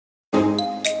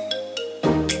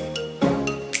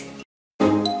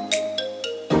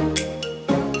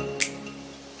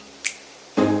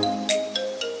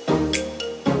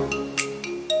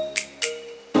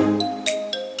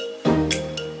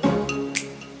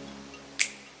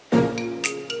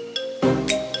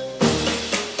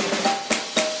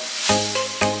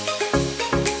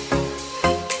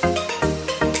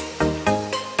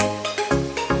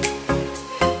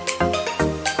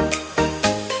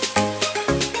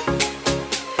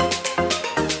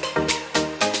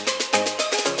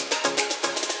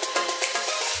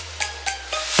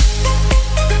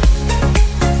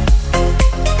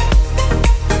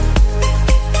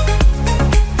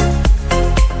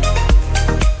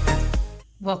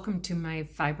Welcome to my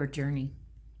fiber journey.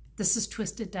 This is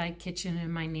Twisted Dye Kitchen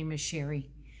and my name is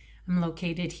Sherry. I'm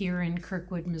located here in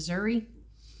Kirkwood, Missouri.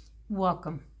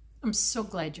 Welcome. I'm so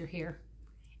glad you're here.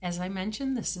 As I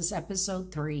mentioned, this is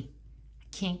episode 3. I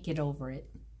can't get over it.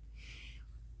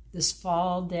 This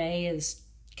fall day is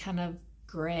kind of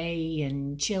gray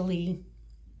and chilly.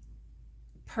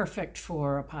 Perfect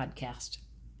for a podcast.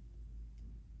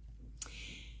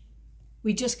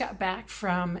 We just got back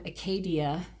from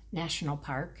Acadia National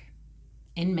Park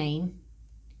in Maine.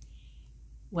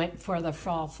 Went for the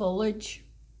fall foliage.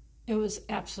 It was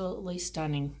absolutely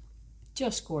stunning.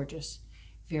 Just gorgeous.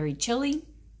 Very chilly.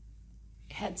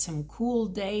 Had some cool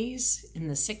days in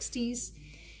the 60s.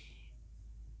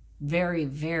 Very,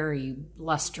 very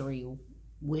blustery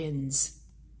winds.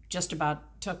 Just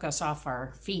about took us off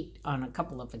our feet on a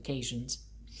couple of occasions.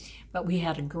 But we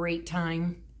had a great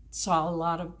time. Saw a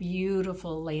lot of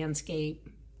beautiful landscape,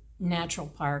 natural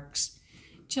parks.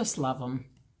 Just love them.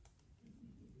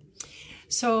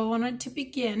 So I wanted to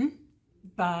begin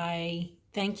by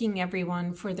thanking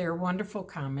everyone for their wonderful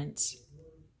comments.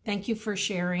 Thank you for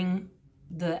sharing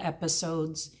the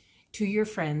episodes to your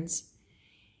friends.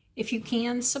 If you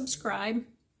can, subscribe.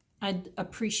 I'd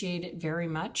appreciate it very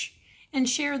much. And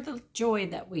share the joy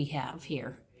that we have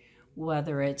here,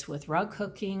 whether it's with rug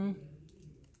hooking,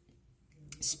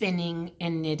 spinning,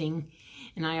 and knitting.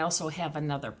 And I also have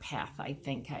another path I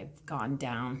think I've gone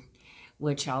down,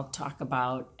 which I'll talk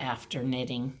about after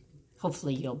knitting.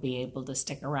 Hopefully you'll be able to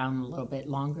stick around a little bit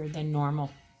longer than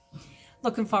normal.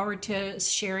 Looking forward to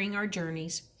sharing our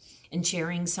journeys and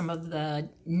sharing some of the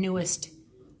newest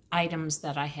items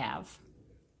that I have.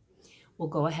 We'll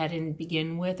go ahead and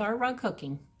begin with our rug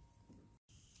hooking.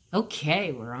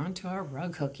 Okay, we're on to our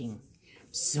rug hooking. I'm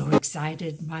so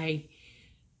excited. My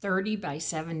 30 by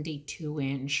 72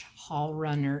 inch hall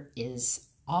runner is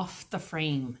off the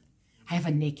frame. I have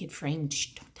a naked frame.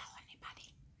 Shh, don't tell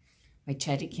anybody. My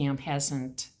Chetty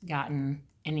hasn't gotten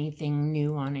anything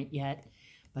new on it yet,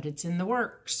 but it's in the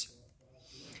works.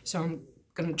 So I'm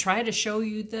going to try to show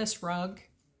you this rug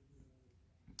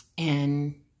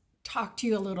and talk to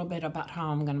you a little bit about how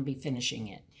I'm going to be finishing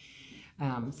it.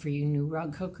 For you new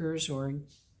rug hookers or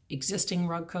existing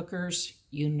rug hookers,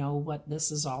 you know what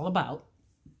this is all about.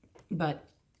 But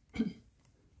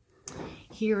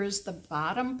here is the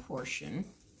bottom portion,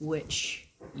 which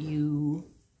you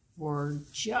were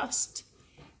just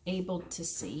able to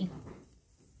see.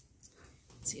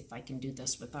 Let's see if I can do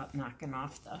this without knocking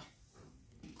off the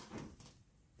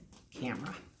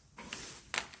camera.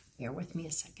 Bear with me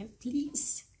a second,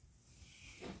 please.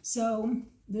 So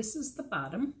this is the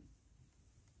bottom.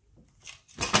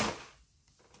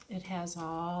 It has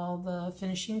all the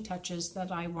finishing touches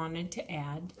that I wanted to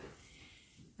add.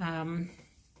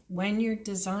 When you're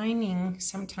designing,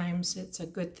 sometimes it's a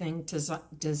good thing to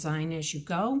design as you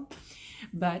go.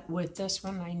 But with this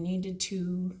one, I needed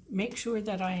to make sure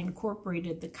that I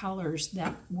incorporated the colors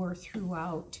that were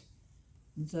throughout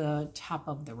the top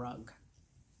of the rug,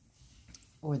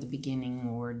 or the beginning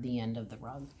or the end of the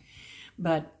rug.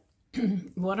 But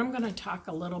what I'm going to talk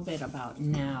a little bit about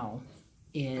now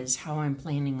is how I'm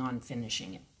planning on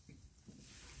finishing it.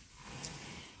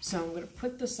 So I'm going to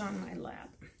put this on my lap.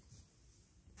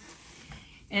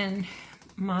 And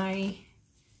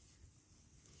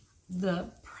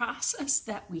the process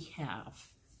that we have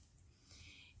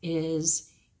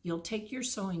is you'll take your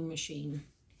sewing machine,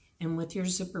 and with your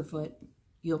zipper foot,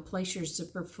 you'll place your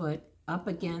zipper foot up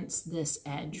against this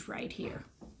edge right here,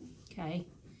 okay?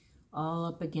 All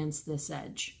up against this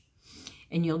edge.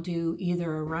 And you'll do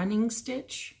either a running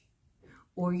stitch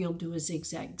or you'll do a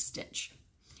zigzag stitch.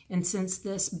 And since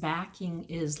this backing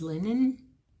is linen,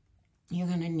 you're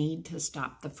going to need to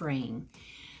stop the fraying.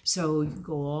 So you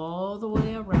go all the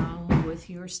way around with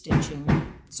your stitching.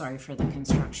 Sorry for the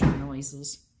construction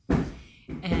noises.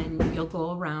 And you'll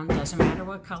go around, doesn't matter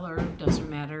what color, doesn't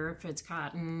matter if it's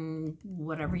cotton,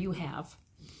 whatever you have.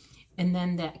 And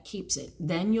then that keeps it.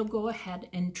 Then you'll go ahead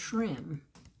and trim.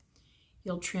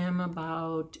 You'll trim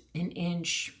about an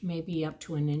inch, maybe up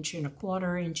to 1.25 inches,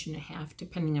 1.5 inches,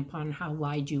 depending upon how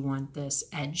wide you want this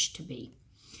edge to be.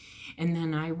 And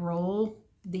then I roll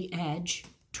the edge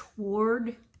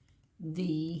toward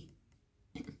the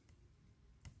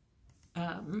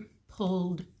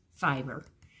pulled fiber.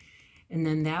 And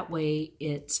then that way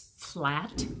it's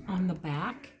flat on the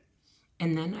back.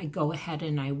 And then I go ahead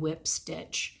and I whip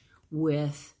stitch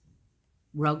with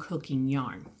rug hooking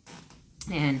yarn.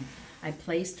 And I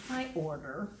placed my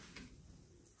order.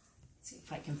 Let's see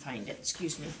if I can find it.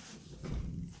 Excuse me.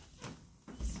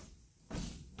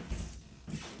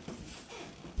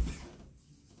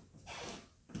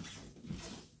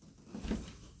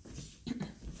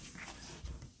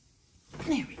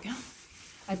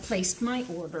 I placed my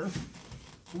order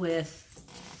with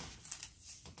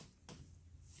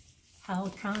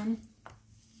Helicon,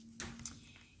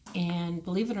 and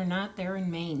believe it or not, they're in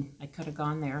Maine. I could have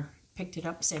gone there, picked it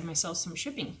up, saved myself some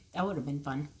shipping. That would have been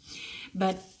fun.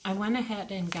 But I went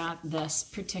ahead and got this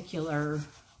particular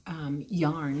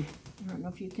yarn. I don't know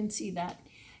if you can see that.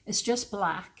 It's just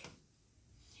black,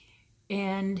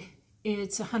 and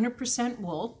it's 100%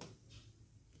 wool,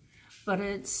 but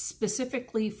it's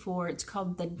specifically for, it's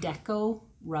called the Deco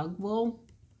rug wool,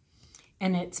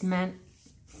 and it's meant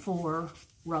for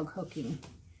rug hooking.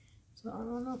 So I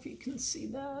don't know if you can see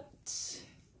that. Let's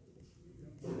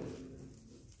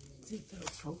see if it'll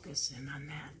focus in on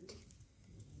that.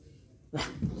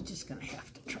 You're just gonna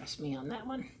have to trust me on that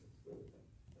one.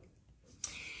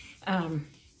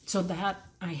 So that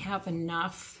I have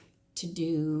enough to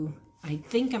do. I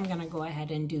think I'm gonna go ahead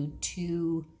and do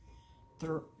two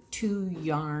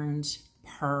yarns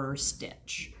per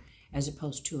stitch, as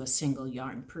opposed to a single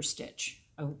yarn per stitch.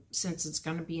 Since it's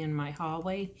going to be in my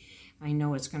hallway, I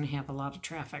know it's going to have a lot of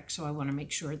traffic, so I want to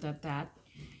make sure that that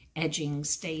edging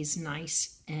stays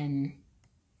nice and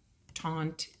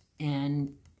taut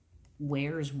and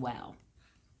wears well.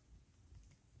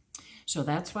 So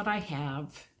that's what I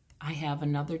have. I have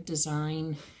another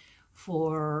design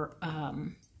for,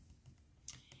 I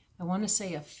want to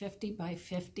say a 50 by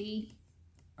 50,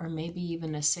 or maybe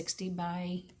even a 60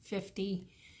 by 50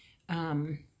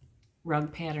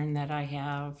 rug pattern that I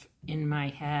have in my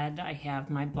head. I have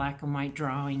my black and white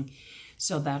drawing,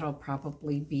 so that'll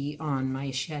probably be on my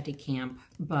Steadicam.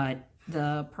 But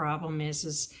the problem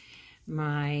is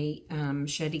my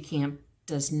Steadicam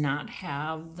does not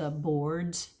have the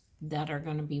boards that are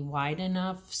going to be wide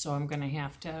enough, so I'm going to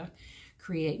have to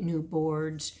create new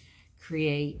boards,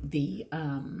 create the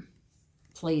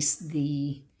place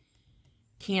the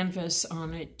canvas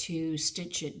on it to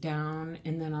stitch it down,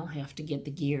 and then I'll have to get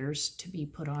the gears to be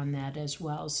put on that as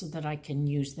well, so that I can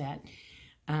use that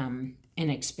and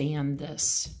expand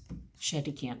this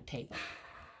Steadicam tape.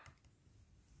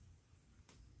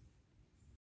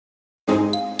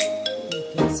 You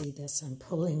can see this, I'm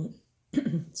pulling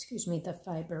excuse me, the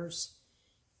fibers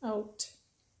out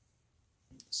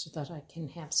so that I can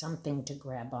have something to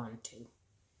grab onto.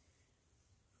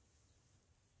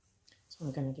 So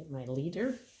I'm going to get my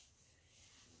leader.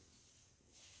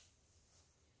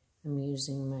 I'm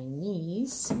using my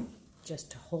knees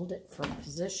just to hold it for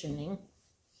positioning.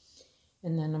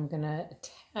 And then I'm going to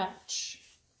attach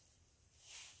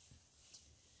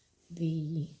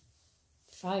the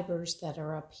fibers that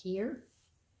are up here.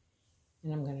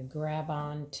 And I'm going to grab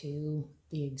on to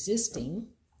the existing,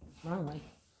 wrong way.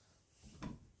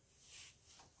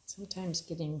 Sometimes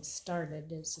getting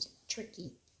started is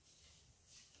tricky.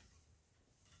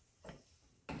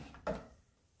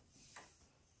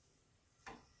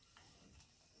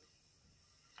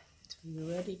 So you're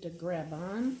ready to grab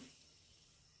on,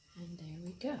 and there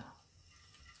we go.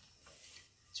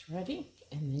 It's ready,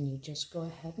 and then you just go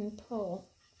ahead and pull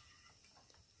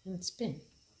and spin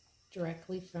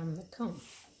directly from the comb.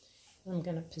 I'm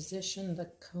going to position the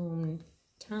comb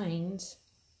tines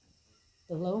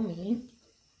below me,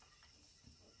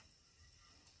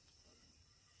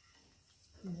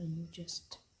 and then you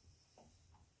just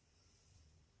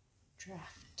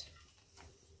draft.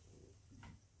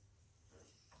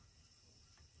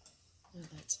 Now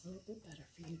that's a little bit better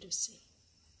for you to see.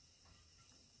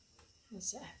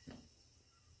 How's that?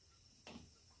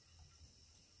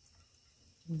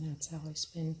 And that's how I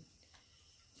spin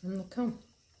from the comb.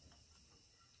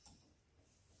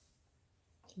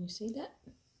 Can you see that?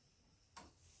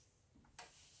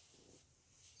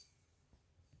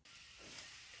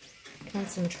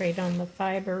 Concentrate on the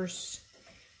fibers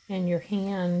in your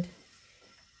hand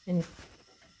and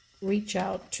reach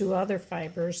out to other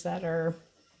fibers that are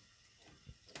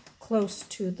close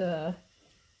to the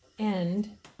end.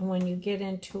 And when you get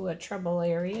into a trouble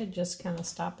area, just kind of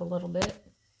stop a little bit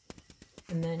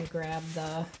and then grab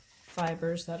the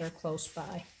fibers that are close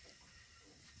by.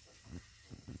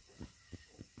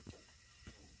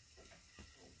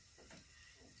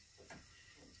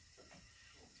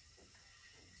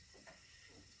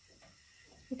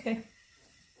 Okay.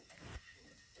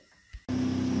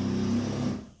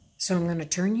 So I'm going to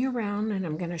turn you around and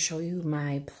I'm going to show you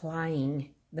my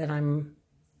plying that I'm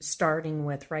starting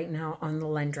with right now on the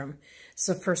Lendrum. It's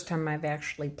the first time I've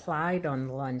actually plied on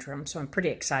the Lendrum, so I'm pretty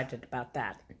excited about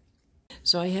that.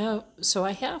 So I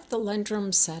have the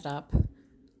Lendrum set up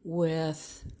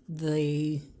with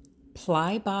the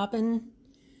ply bobbin,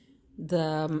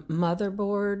 the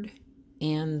motherboard,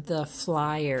 and the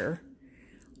flyer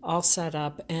all set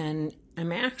up, and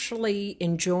I'm actually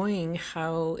enjoying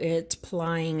how it's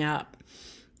plying up.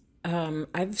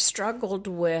 I've struggled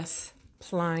with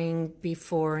plying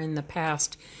before in the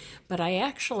past, but I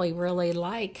actually really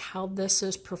like how this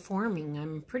is performing.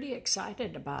 I'm pretty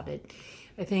excited about it.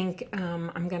 I think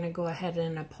I'm going to go ahead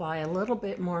and apply a little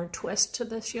bit more twist to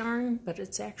this yarn, but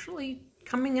it's actually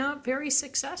coming out very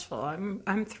successful.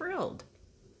 I'm thrilled.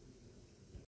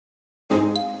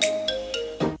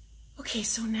 Okay,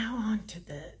 so now on to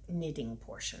the knitting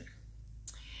portion.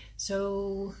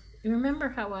 So you remember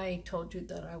how I told you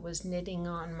that I was knitting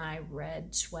on my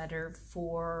red sweater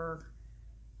for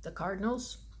the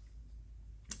Cardinals?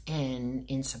 And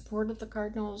in support of the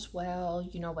Cardinals, well,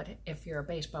 you know what, if you're a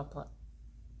baseball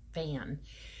fan,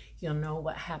 you'll know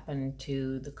what happened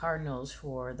to the Cardinals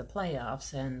for the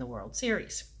playoffs and the World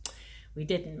Series. We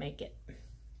didn't make it.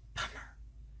 Bummer.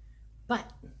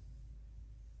 But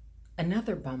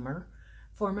another bummer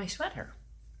for my sweater.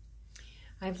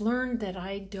 I've learned that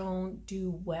I don't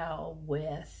do well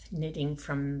with knitting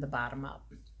from the bottom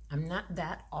up. I'm not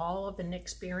that all of an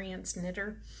experienced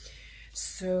knitter.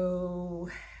 So,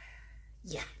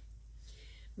 yeah.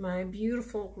 My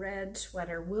beautiful red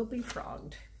sweater will be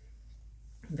frogged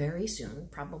very soon,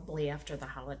 probably after the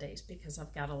holidays, because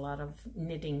I've got a lot of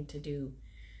knitting to do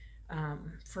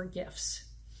for gifts.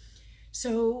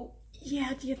 So,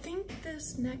 yeah, do you think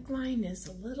this neckline is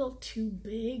a little too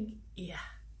big? Yeah.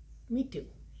 Me too.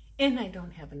 And I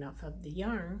don't have enough of the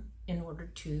yarn in order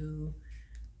to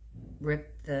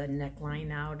rip the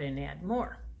neckline out and add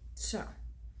more. So,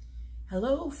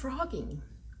 hello frogging.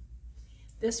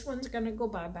 This one's going to go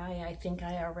bye-bye. I think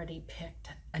I already picked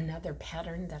another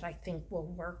pattern that I think will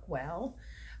work well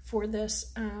for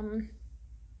this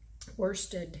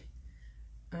worsted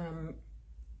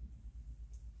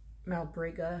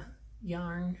Malbriga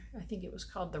yarn. I think it was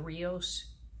called the Rios.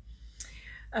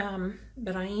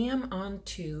 But I am on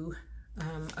to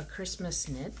a Christmas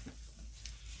knit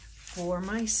for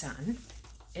my son.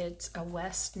 It's a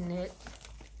West knit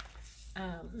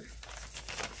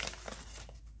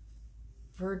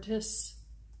Virtus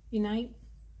Unite.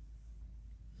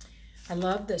 I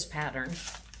love this pattern.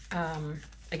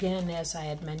 Again, as I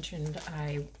had mentioned,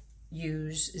 I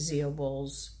use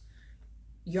Zeobul's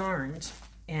yarns,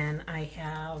 and I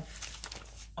have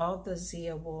all the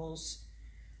Zeobul's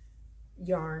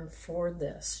yarn for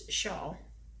this shawl.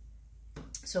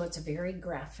 So it's a very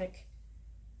graphic,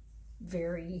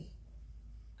 very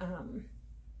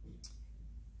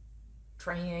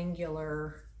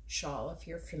triangular shawl, if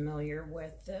you're familiar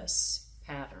with this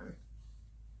pattern.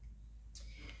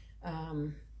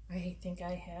 I think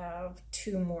I have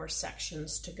 2 more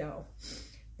sections to go,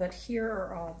 but here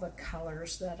are all the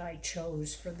colors that I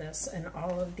chose for this, and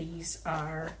all of these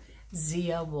are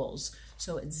Zeobul's.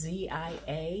 So it's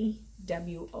Z-I-A-W-O-O-L-Z.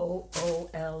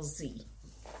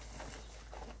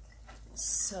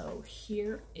 So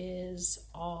here is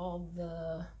all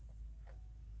the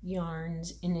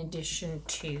yarns in addition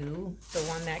to the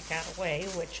one that got away,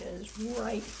 which is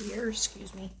right here,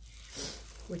 excuse me,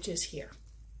 which is here.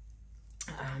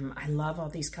 I love all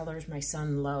these colors. My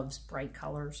son loves bright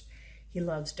colors. He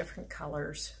loves different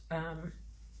colors.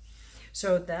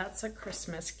 So that's a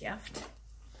Christmas gift.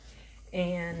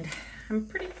 And I'm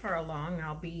pretty far along.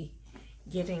 I'll be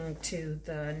getting to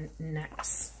the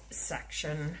next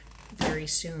section very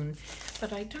soon.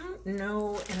 But I don't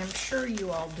know, and I'm sure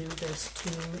you all do this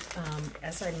too.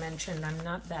 As I mentioned, I'm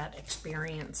not that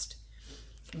experienced.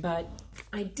 But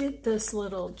I did this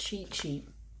little cheat sheet,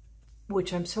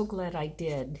 which I'm so glad I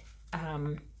did,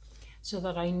 so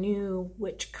that I knew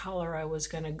which color I was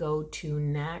going to go to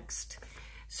next.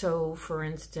 So, for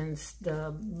instance,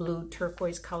 the blue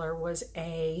turquoise color was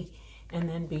A, and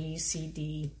then B, C,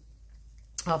 D,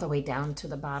 all the way down to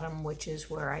the bottom, which is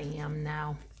where I am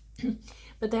now.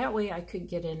 But that way I could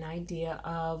get an idea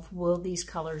of, will these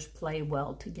colors play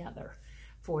well together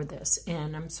for this?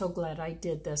 And I'm so glad I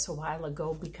did this a while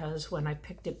ago, because when I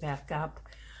picked it back up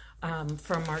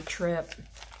from our trip,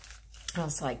 I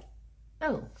was like,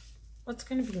 oh, what's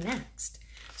going to be next?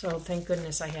 So thank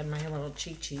goodness I had my little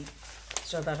cheat sheet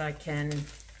so that I can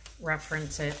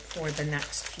reference it for the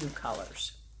next few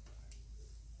colors.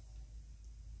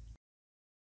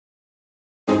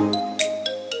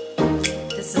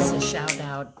 This is a shout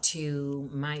out to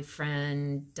my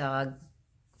friend Doug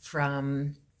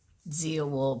from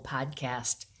Zeobul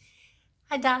Podcast.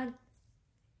 Hi, Doug.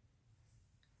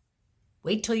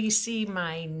 Wait till you see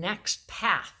my next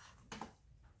path.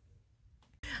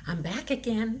 I'm back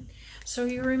again. So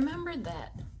you remember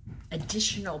that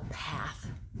additional path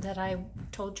that I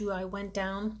told you I went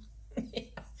down?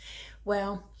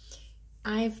 Well,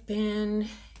 I've been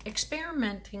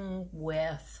experimenting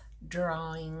with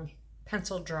drawing,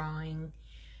 pencil drawing,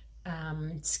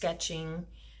 sketching,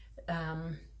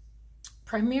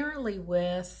 primarily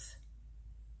with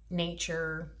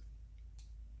nature,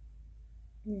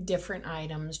 different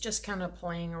items, just kind of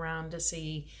playing around to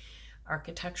see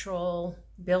architectural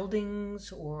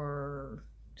buildings or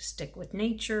stick with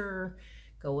nature,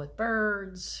 go with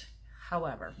birds,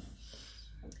 however.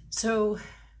 So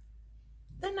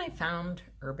then I found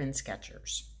urban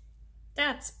sketchers.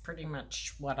 That's pretty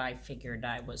much what I figured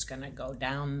I was going to go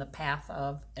down the path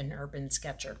of an urban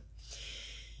sketcher.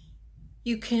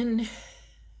 You can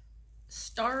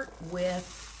start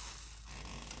with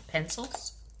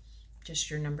pencils,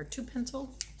 just your number 2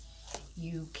 pencil.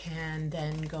 You can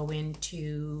then go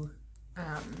into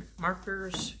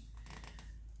markers,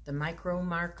 the micro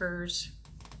markers.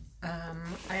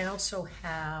 I also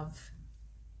have,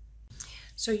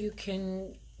 so you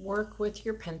can work with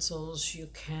your pencils, you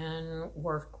can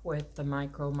work with the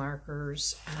micro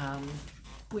markers,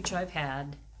 which I've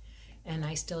had and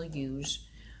I still use,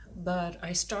 but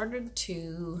I started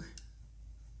to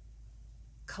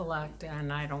collect,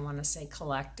 and I don't want to say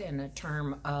collect in a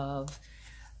term of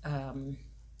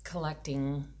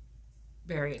collecting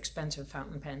very expensive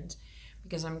fountain pens,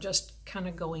 because I'm just kind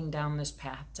of going down this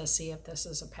path to see if this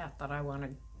is a path that I want to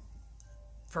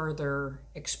further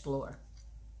explore.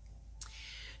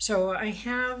 So I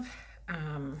have,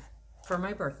 for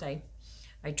my birthday,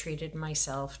 I treated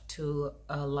myself to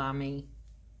a Lamy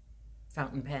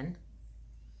fountain pen,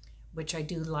 which I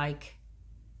do like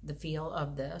the feel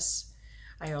of this.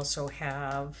 I also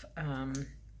have, and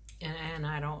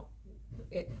I don't,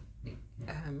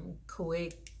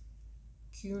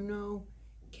 Kakuno,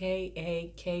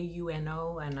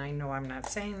 K-A-K-U-N-O, and I know I'm not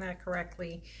saying that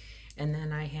correctly. And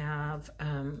then I have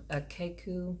a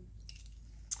Keku.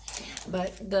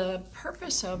 But the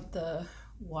purpose of the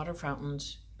water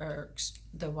fountains, or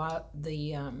the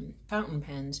fountain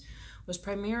pens, was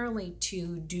primarily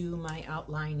to do my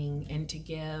outlining and to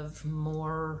give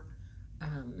more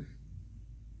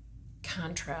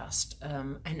contrast,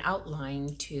 an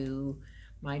outline to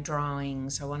my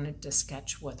drawings. I wanted to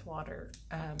sketch with water.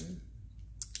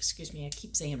 Excuse me, I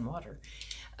keep saying water.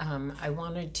 I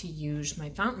wanted to use my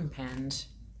fountain pens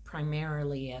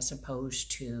primarily as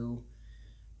opposed to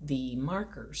the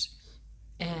markers.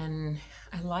 And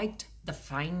I liked the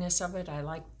fineness of it. I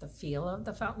liked the feel of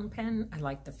the fountain pen. I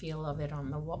liked the feel of it on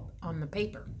the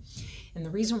paper. And the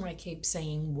reason why I keep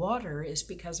saying water is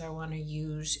because I want to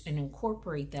use and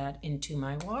incorporate that into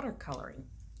my watercoloring.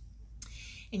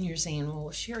 And you're saying, well,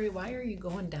 Sherry, why are you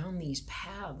going down these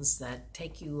paths that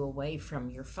take you away from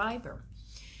your fiber?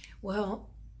 Well,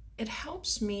 it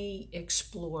helps me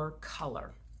explore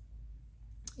color.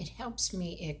 It helps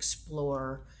me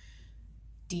explore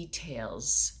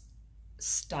details,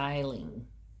 styling,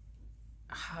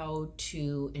 how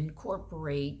to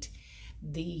incorporate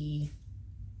the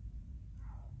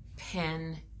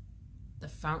pen, the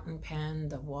fountain pen,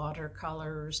 the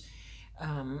watercolors,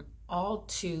 all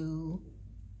to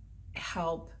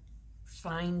help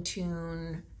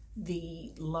fine-tune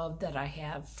the love that I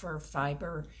have for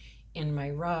fiber in my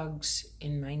rugs,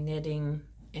 in my knitting,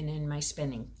 and in my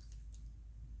spinning.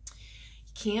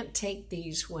 You can't take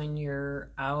these when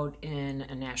you're out in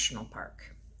a national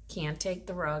park. Can't take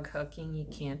the rug hooking, you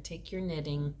can't take your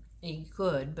knitting. You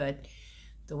could, but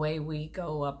the way we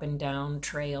go up and down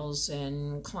trails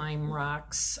and climb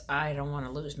rocks, I don't want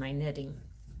to lose my knitting.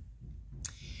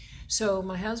 So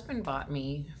my husband bought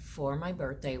me for my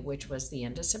birthday, which was the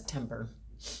end of September,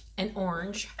 an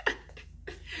orange,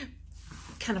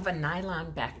 kind of a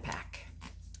nylon backpack.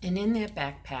 And in that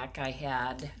backpack I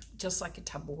had just like a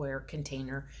Tupperware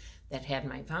container that had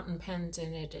my fountain pens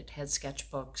in it, it had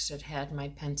sketchbooks, it had my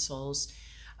pencils,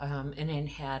 and it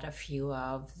had a few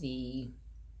of the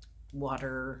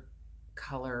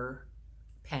watercolor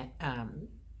pen,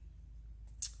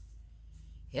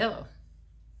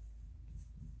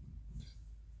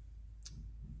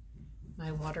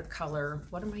 my watercolor,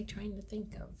 what am I trying to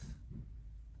think of?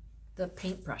 The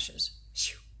paintbrushes.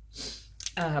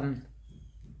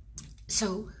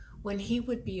 So when he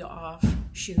would be off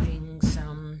shooting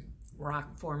some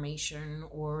rock formation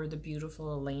or the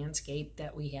beautiful landscape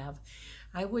that we have,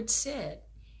 I would sit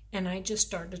and I just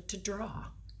started to draw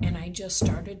and I just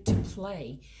started to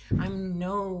play. I'm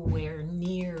nowhere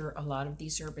near a lot of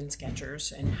these urban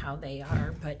sketchers and how they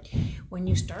are, but when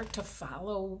you start to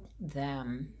follow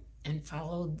them and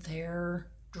follow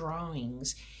their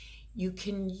drawings, you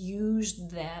can use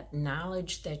that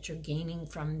knowledge that you're gaining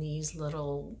from these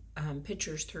little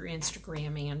pictures through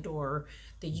Instagram and or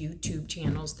the YouTube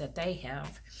channels that they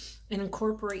have and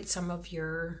incorporate some of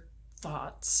your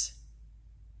thoughts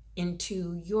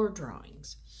into your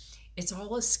drawings. It's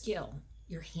all a skill.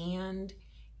 Your hand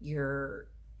and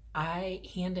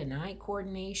eye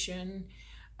coordination.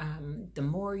 The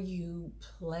more you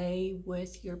play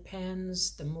with your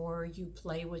pens, the more you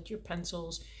play with your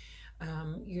pencils,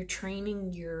 you're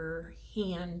training your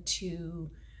hand to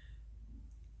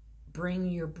bring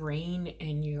your brain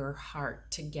and your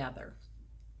heart together.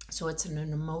 So it's an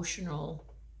emotional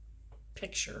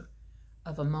picture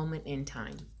of a moment in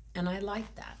time. And I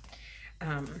like that.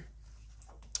 I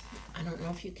don't know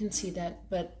if you can see that,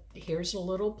 but here's a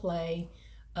little play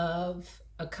of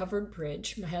a covered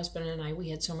bridge. My husband and I, we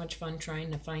had so much fun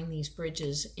trying to find these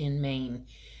bridges in Maine.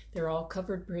 They're all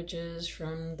covered bridges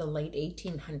from the late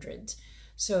 1800s.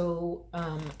 So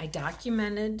I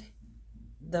documented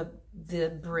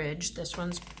the bridge. This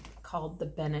one's called the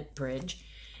Bennett Bridge,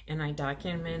 and I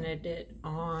documented it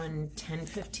on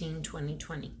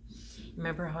 10/15/2020.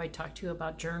 Remember how I talked to you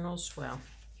about journals? Well,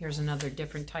 here's another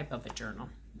different type of a journal.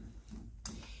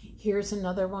 Here's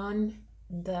another one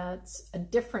that's a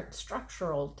different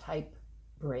structural type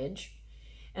bridge,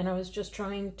 and I was just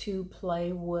trying to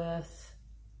play with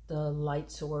the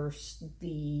light source,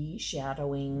 the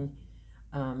shadowing,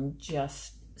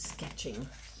 just sketching.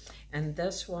 And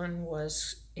this one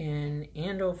was in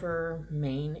Andover,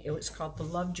 Maine. It was called the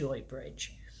Lovejoy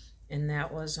Bridge, and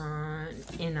that was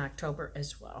in October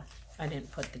as well. I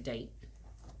didn't put the date.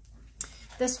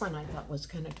 This one I thought was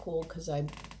kind of cool because I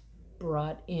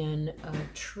brought in a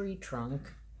tree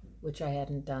trunk, which I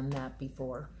hadn't done that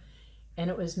before. And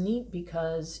it was neat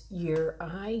because your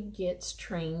eye gets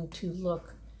trained to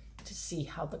look to see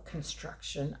how the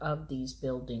construction of these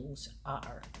buildings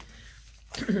are.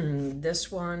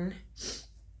 This one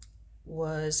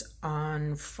was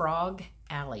on Frog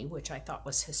Alley, which I thought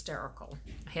was hysterical.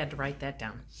 I had to write that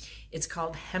down. It's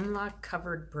called Hemlock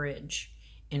Covered Bridge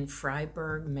in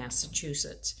Freiburg,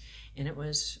 Massachusetts, and it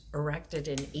was erected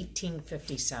in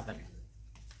 1857.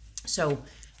 So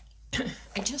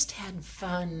I just had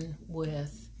fun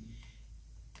with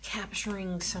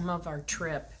capturing some of our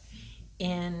trip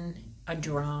in a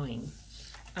drawing.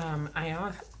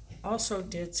 I also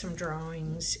did some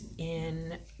drawings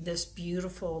in this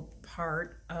beautiful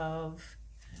part of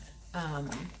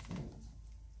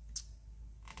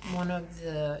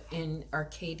in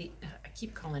Arcadia, I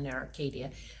keep calling it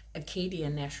Arcadia, Acadia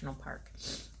National Park.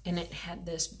 And it had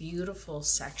this beautiful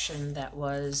section that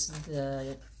was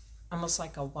almost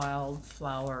like a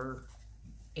wildflower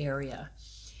area.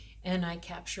 And I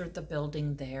captured the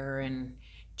building there and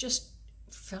just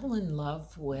fell in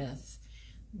love with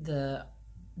the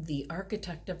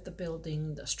architect of the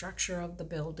building, the structure of the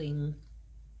building,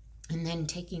 and then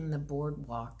taking the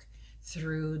boardwalk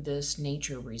through this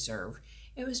nature reserve.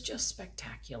 It was just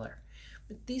spectacular.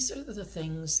 But these are the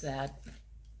things that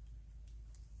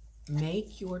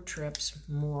make your trips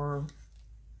more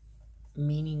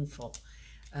meaningful.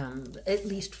 At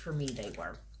least for me, they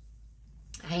were.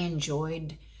 I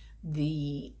enjoyed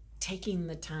taking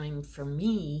the time for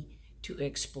me to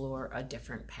explore a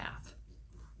different path.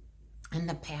 And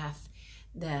the path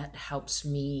that helps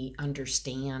me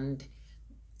understand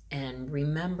and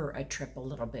remember a trip a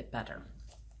little bit better.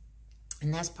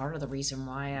 And that's part of the reason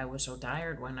why I was so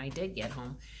tired when I did get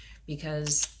home,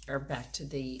 or back to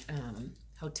the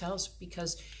hotels,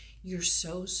 because you're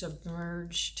so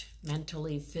submerged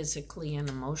mentally, physically, and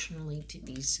emotionally to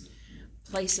these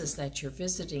places that you're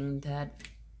visiting that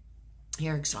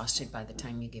you're exhausted by the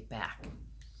time you get back.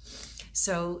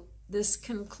 So this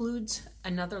concludes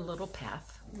another little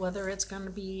path. Whether it's going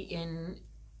to be in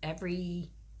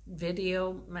every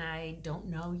video, I don't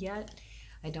know yet.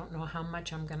 I don't know how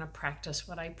much I'm going to practice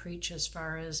what I preach as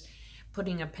far as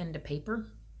putting a pen to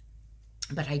paper.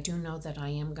 But I do know that I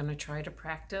am going to try to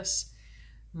practice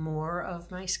more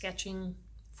of my sketching,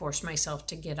 force myself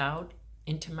to get out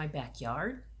into my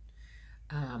backyard,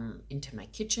 into my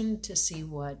kitchen to see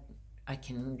what I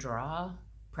can draw,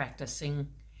 practicing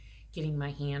getting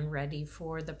my hand ready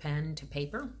for the pen to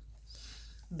paper.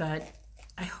 But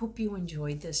I hope you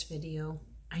enjoyed this video.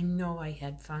 I know I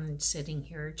had fun sitting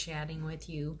here chatting with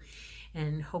you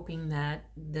and hoping that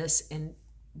this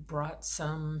brought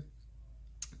some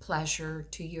pleasure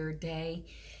to your day.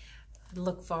 I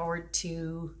look forward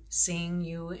to seeing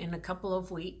you in a couple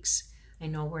of weeks. I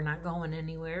know we're not going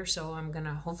anywhere, so I'm going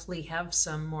to hopefully have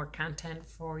some more content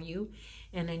for you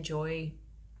and enjoy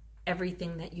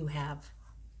everything that you have.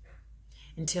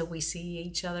 Until we see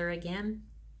each other again,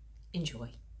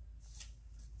 enjoy.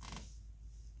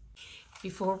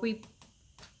 Before we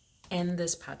end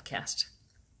this podcast,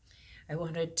 I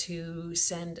wanted to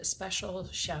send a special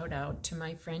shout out to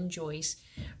my friend Joyce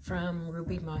from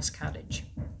Ruby Moss Cottage.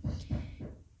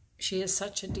 She is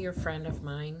such a dear friend of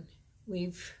mine.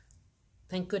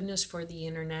 Thank goodness for the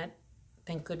internet.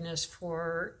 Thank goodness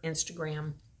for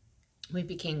Instagram. We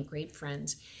became great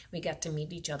friends. We got to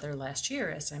meet each other last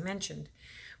year, as I mentioned.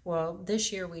 Well,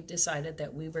 this year we decided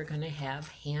that we were going to have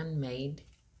handmade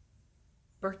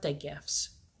birthday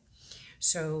gifts.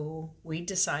 So we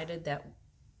decided that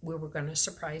we were going to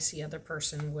surprise the other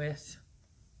person with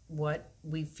what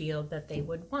we feel that they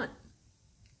would want.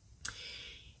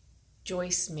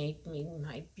 Joyce made me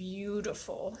my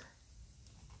beautiful,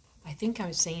 I think I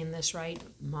was saying this right,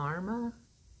 Marma.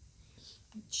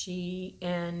 She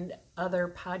and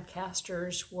other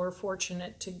podcasters were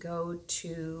fortunate to go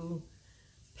to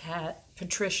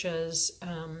Patricia's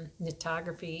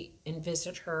lithography and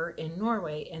visit her in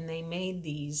Norway, and they made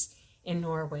these in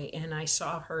Norway, and I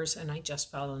saw hers and I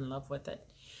just fell in love with it.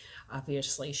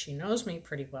 Obviously she knows me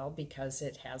pretty well because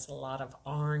it has a lot of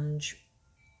orange,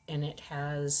 and it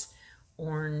has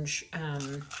orange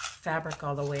fabric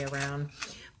all the way around,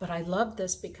 but I love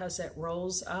this because it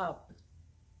rolls up.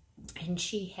 And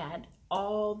she had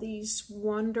all these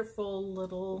wonderful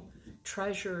little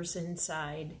treasures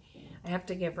inside. I have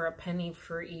to give her a penny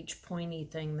for each pointy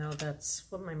thing, though. That's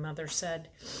what my mother said.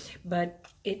 But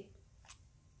a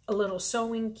little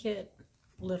sewing kit,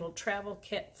 little travel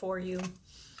kit for you.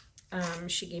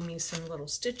 She gave me some little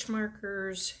stitch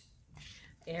markers.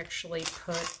 I actually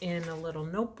put in a little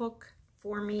notebook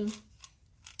for me.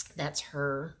 That's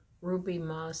her Ruby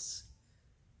Moss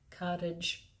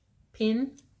Cottage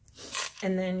pin.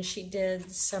 And then she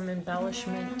did some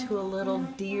embellishment to a little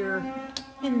deer.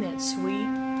 Isn't that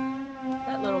sweet?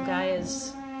 That little guy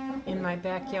is in my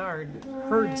backyard,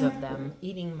 herds of them,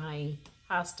 eating my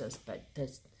hostas, but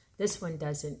this one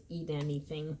doesn't eat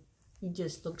anything. He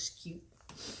just looks cute.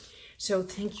 So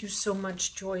thank you so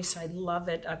much, Joyce. I love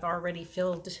it. I've already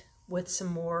filled with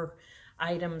some more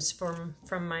items from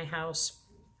my house.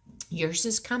 Yours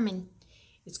is coming.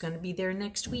 It's going to be there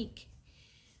next week.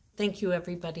 Thank you,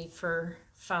 everybody, for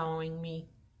following me.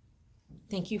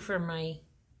 Thank you for my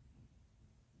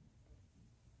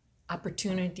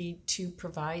opportunity to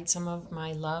provide some of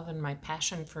my love and my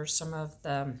passion for some of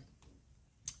the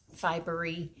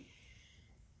fibery,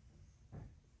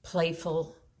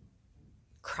 playful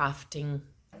crafting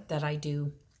that I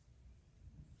do.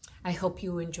 I hope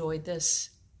you enjoyed this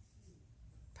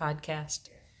podcast,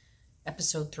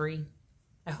 episode 3.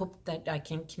 I hope that I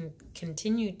can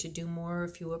continue to do more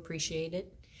if you appreciate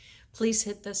it. Please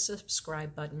hit the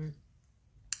subscribe button.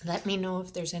 Let me know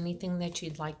if there's anything that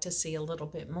you'd like to see a little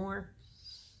bit more.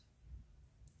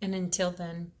 And until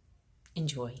then,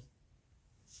 enjoy.